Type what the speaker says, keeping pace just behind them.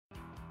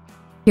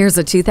Here's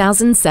a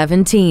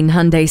 2017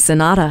 Hyundai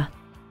Sonata.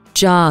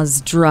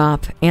 Jaws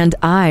drop and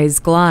eyes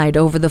glide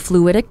over the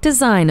fluidic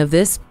design of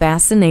this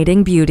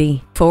fascinating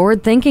beauty.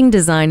 Forward-thinking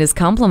design is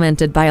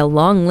complemented by a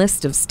long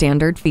list of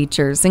standard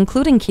features,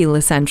 including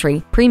keyless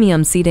entry,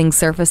 premium seating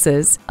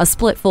surfaces, a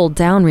split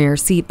fold-down rear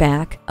seat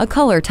back, a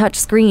color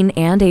touchscreen,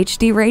 and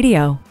HD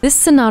radio. This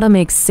Sonata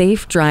makes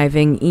safe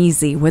driving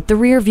easy with the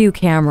rear-view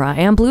camera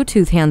and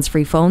Bluetooth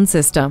hands-free phone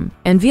system.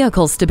 And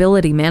vehicle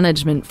stability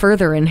management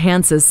further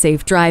enhances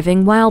safe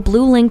driving, while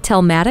BlueLink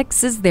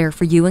Telematics is there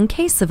for you in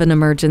case of an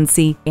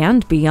emergency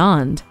and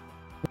beyond.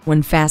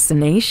 When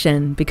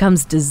fascination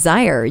becomes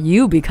desire,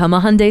 you become a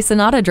Hyundai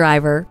Sonata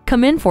driver.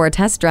 Come in for a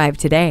test drive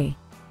today.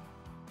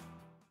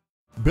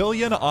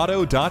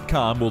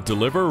 BillionAuto.com will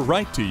deliver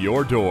right to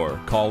your door.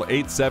 Call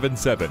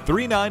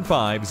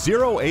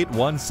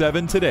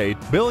 877-395-0817 today.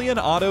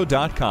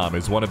 BillionAuto.com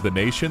is one of the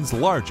nation's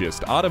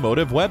largest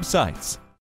automotive websites.